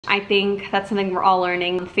I think that's something we're all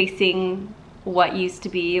learning, facing what used to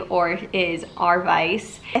be or is our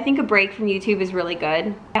vice. I think a break from YouTube is really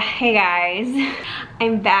good. Hey guys,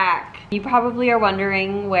 I'm back. You probably are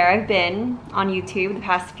wondering where I've been on YouTube the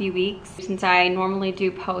past few weeks, since I normally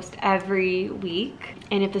do post every week.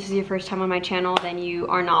 And if this is your first time on my channel, then you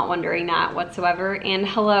are not wondering that whatsoever. And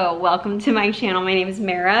hello, welcome to my channel. My name is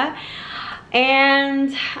Mara.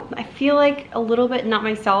 And I feel like a little bit not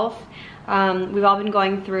myself. We've all been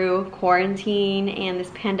going through quarantine and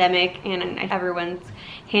this pandemic, and everyone's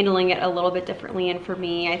handling it a little bit differently. And for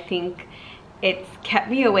me, I think it's kept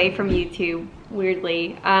me away from YouTube,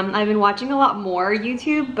 weirdly. I've been watching a lot more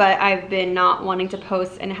YouTube, but I've been not wanting to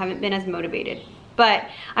post and haven't been as motivated. But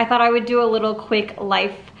I thought I would do a little quick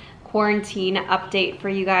life quarantine update for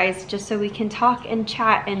you guys, just so we can talk and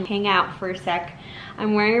chat and hang out for a sec.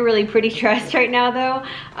 I'm wearing a really pretty dress right now though.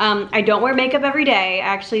 I don't wear makeup every day. I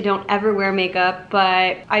actually don't ever wear makeup,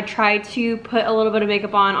 but I try to put a little bit of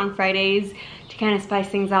makeup on Fridays to kind of spice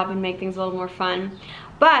things up and make things a little more fun.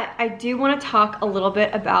 But I do want to talk a little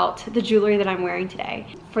bit about the jewelry that I'm wearing today.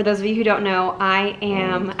 For those of you who don't know,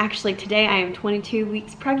 today I am 22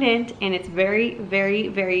 weeks pregnant, and it's very, very,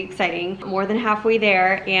 very exciting. More than halfway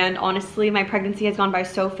there, and honestly, my pregnancy has gone by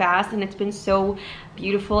so fast, and it's been so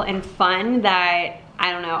beautiful and fun that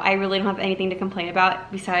I don't know, I really don't have anything to complain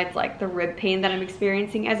about besides like the rib pain that I'm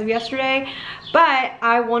experiencing as of yesterday. But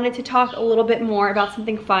I wanted to talk a little bit more about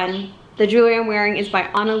something fun. The jewelry I'm wearing is by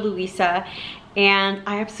Ana Luisa, and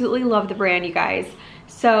I absolutely love the brand, you guys.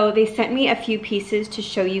 So they sent me a few pieces to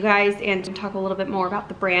show you guys and to talk a little bit more about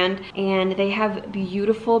the brand. And they have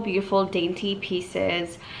beautiful, beautiful dainty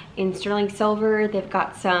pieces in sterling silver. They've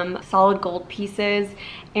got some solid gold pieces.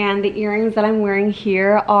 And the earrings that I'm wearing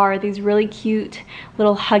here are these really cute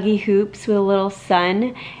little huggy hoops with a little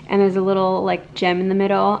sun. And there's a little like gem in the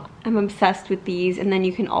middle. I'm obsessed with these. And then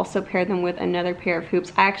you can also pair them with another pair of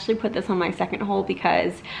hoops. I actually put this on my second hole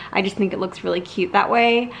because I just think it looks really cute that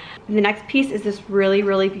way. And the next piece is this really,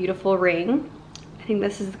 really beautiful ring. I think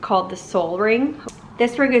this is called the Soul Ring.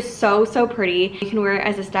 This ring is so, so pretty. You can wear it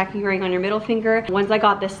as a stacking ring on your middle finger. Once I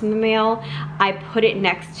got this in the mail, I put it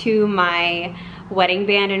next to my wedding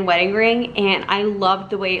band and wedding ring, and I loved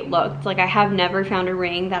the way it looked. Like, I have never found a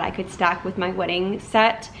ring that I could stack with my wedding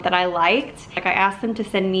set that I liked. Like, I asked them to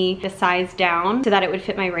send me the size down so that it would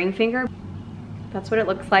fit my ring finger. That's what it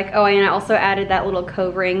looks like. Oh, and I also added that little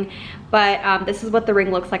cove ring, but this is what the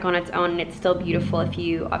ring looks like on its own, and it's still beautiful if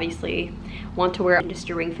you obviously want to wear just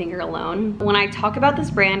your ring finger alone. When I talk about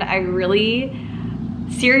this brand, I really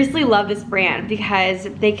seriously love this brand because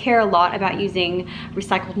they care a lot about using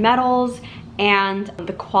recycled metals and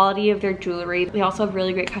the quality of their jewelry. They also have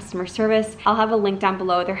really great customer service. I'll have a link down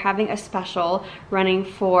below. They're having a special running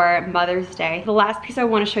for Mother's Day. The last piece I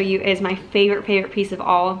want to show you is my favorite piece of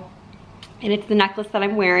all, and it's the necklace that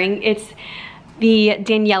I'm wearing. It's the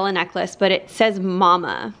Daniela necklace, but it says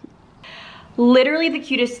Mama. Literally the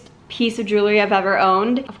cutest piece of jewelry I've ever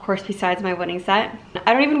owned, of course, besides my wedding set.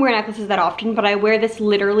 I don't even wear necklaces that often, but I wear this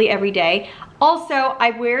literally every day. Also,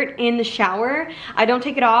 I wear it in the shower. I don't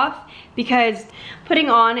take it off because putting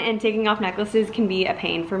on and taking off necklaces can be a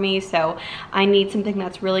pain for me, so I need something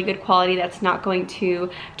that's really good quality, that's not going to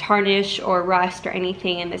tarnish or rust or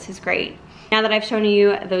anything, and this is great. Now that I've shown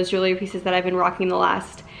you those jewelry pieces that I've been rocking the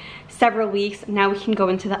last several weeks, now we can go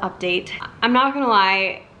into the update. I'm not gonna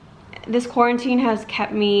lie, this quarantine has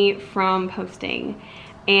kept me from posting,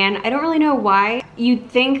 and I don't really know why. You'd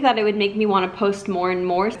think that it would make me want to post more and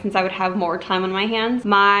more since I would have more time on my hands.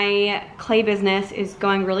 My clay business is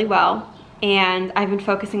going really well, and I've been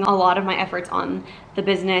focusing a lot of my efforts on the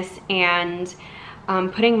business and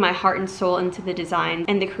putting my heart and soul into the design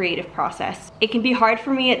and the creative process. It can be hard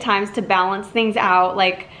for me at times to balance things out.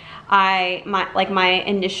 Like my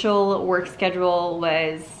initial work schedule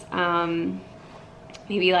was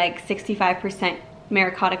maybe like 65%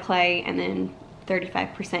 Maricotta clay and then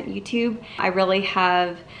 35% YouTube. I really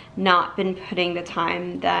have not been putting the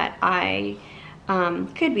time that I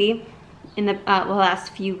could be in the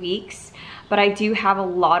last few weeks, but I do have a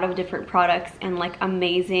lot of different products and like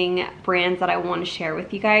amazing brands that I want to share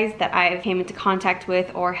with you guys that I've came into contact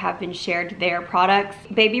with or have been shared their products,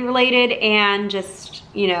 baby related and just,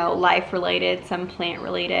 you know, life related, some plant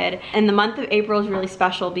related. And the month of April is really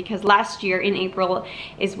special because last year in April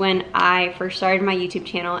is when I first started my YouTube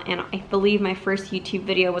channel, and I believe my first YouTube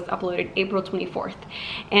video was uploaded April 24th,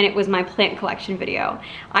 and it was my plant collection video.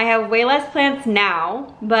 I have way less plants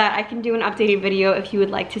now, but I can do an updated video if you would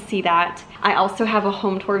like to see that. I also have a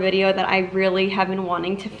home tour video that I really have been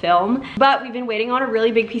wanting to film, but we've been waiting on a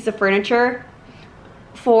really big piece of furniture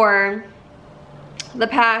for the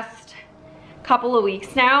past couple of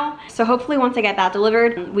weeks now. So hopefully once I get that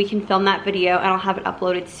delivered, we can film that video and I'll have it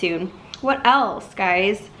uploaded soon. What else,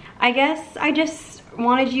 guys? I guess I just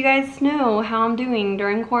wanted you guys to know how I'm doing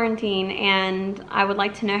during quarantine, and I would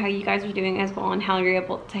like to know how you guys are doing as well and how you're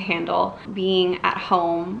able to handle being at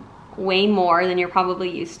home way more than you're probably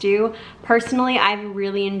used to. Personally, I've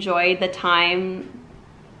really enjoyed the time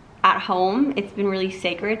at home. It's been really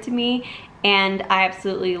sacred to me, and I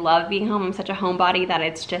absolutely love being home. I'm such a homebody that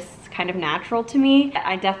it's just kind of natural to me.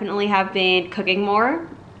 I definitely have been cooking more.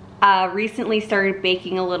 Recently started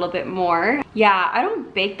baking a little bit more. Yeah, I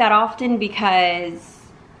don't bake that often because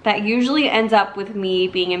that usually ends up with me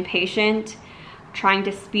being impatient, trying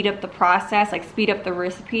to speed up the process, like speed up the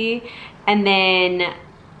recipe, and then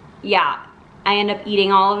yeah, I end up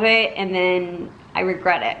eating all of it and then I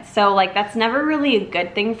regret it. So like that's never really a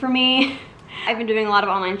good thing for me. I've been doing a lot of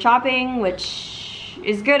online shopping, which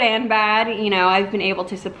is good and bad. You know, I've been able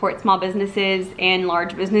to support small businesses and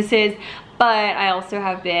large businesses, but I also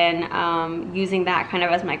have been using that kind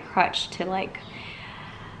of as my crutch to like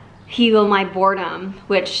heal my boredom,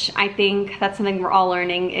 which I think that's something we're all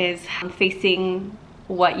learning, is facing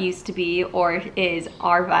what used to be or is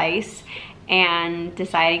our vice and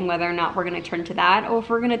deciding whether or not we're gonna turn to that or if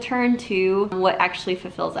we're gonna turn to what actually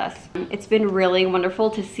fulfills us. It's been really wonderful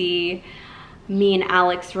to see me and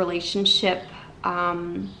Alex's relationship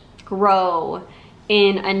grow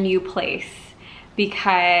in a new place,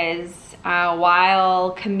 because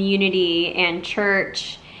while community and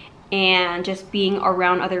church and just being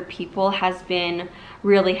around other people has been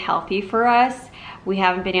really healthy for us, we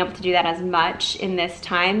haven't been able to do that as much in this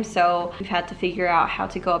time, so we've had to figure out how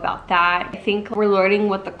to go about that. I think we're learning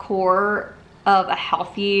what the core of a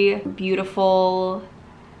healthy, beautiful,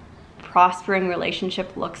 prospering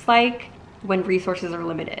relationship looks like when resources are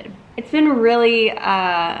limited. It's been really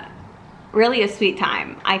a sweet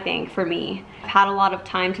time, I think, for me. I've had a lot of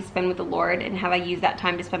time to spend with the Lord, and have I used that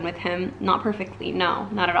time to spend with Him? Not perfectly, no,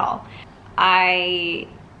 not at all. I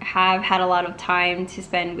have had a lot of time to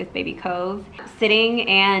spend with baby Cove. Sitting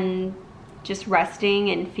and just resting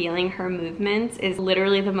and feeling her movements is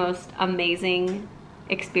literally the most amazing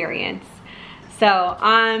experience. So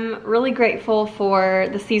I'm really grateful for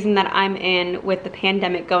the season that I'm in with the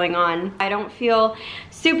pandemic going on. I don't feel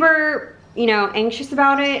super, you know, anxious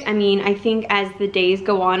about it. I mean, I think as the days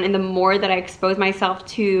go on and the more that I expose myself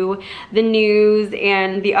to the news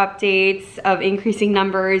and the updates of increasing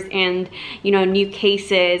numbers and, you know, new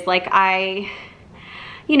cases, like I,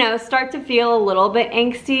 you know, start to feel a little bit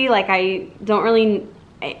angsty. Like I don't really,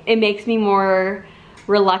 it makes me more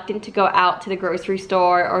reluctant to go out to the grocery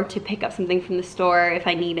store or to pick up something from the store if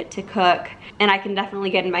I need it to cook. And I can definitely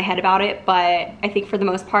get in my head about it, but I think for the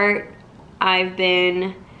most part, I've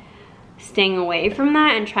been staying away from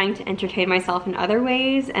that and trying to entertain myself in other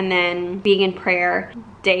ways, and then being in prayer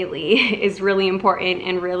daily is really important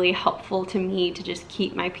and really helpful to me to just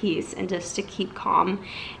keep my peace and just to keep calm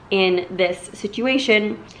in this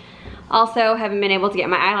situation. Also, haven't been able to get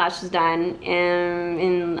my eyelashes done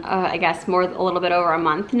in I guess a little bit over a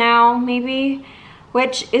month now, maybe,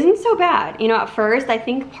 which isn't so bad. You know, at first, I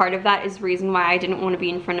think part of that is the reason why I didn't want to be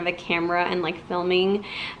in front of a camera and like filming,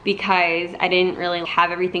 because I didn't really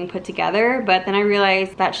have everything put together, but then I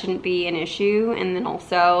realized that shouldn't be an issue, and then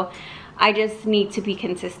also I just need to be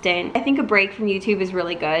consistent. I think a break from YouTube is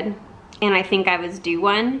really good, and I think I was due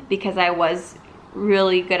one because I was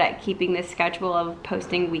really good at keeping this schedule of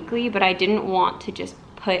posting weekly, but I didn't want to just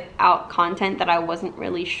put out content that I wasn't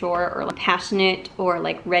really sure or like passionate or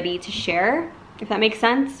like ready to share, if that makes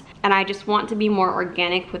sense. And I just want to be more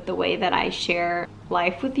organic with the way that I share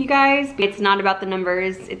life with you guys. It's not about the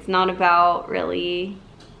numbers. It's not about really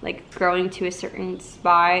like growing to a certain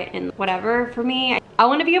spot and whatever. For me, I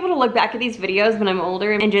want to be able to look back at these videos when I'm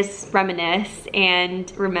older and just reminisce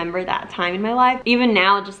and remember that time in my life. Even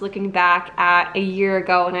now, just looking back at a year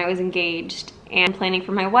ago when I was engaged and planning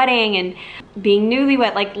for my wedding and being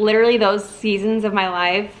newlywed, like literally those seasons of my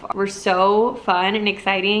life were so fun and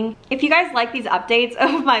exciting. If you guys like these updates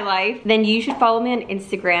of my life, then you should follow me on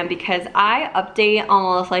Instagram, because I update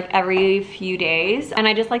almost like every few days, and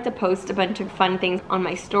I just like to post a bunch of fun things on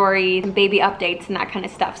my story, baby updates and that kind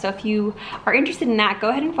of stuff. So if you are interested in that,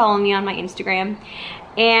 go ahead and follow me on my Instagram.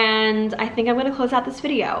 And I think I'm gonna close out this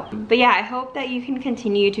video. But yeah, I hope that you can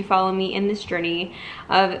continue to follow me in this journey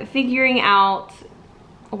of figuring out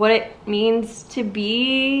what it means to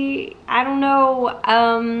be, I don't know,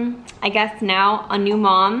 I guess now a new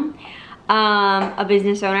mom, a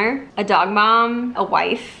business owner, a dog mom, a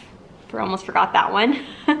wife. I almost forgot that one.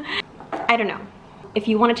 I don't know. if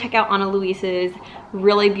you want to check out Ana Luisa's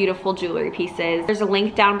really beautiful jewelry pieces, there's a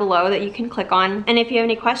link down below that you can click on. And if you have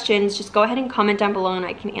any questions, just go ahead and comment down below and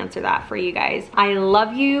I can answer that for you guys. I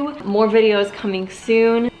love you. More videos coming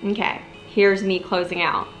soon. Okay, here's me closing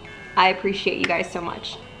out. I appreciate you guys so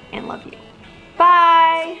much and love you.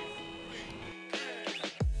 Bye.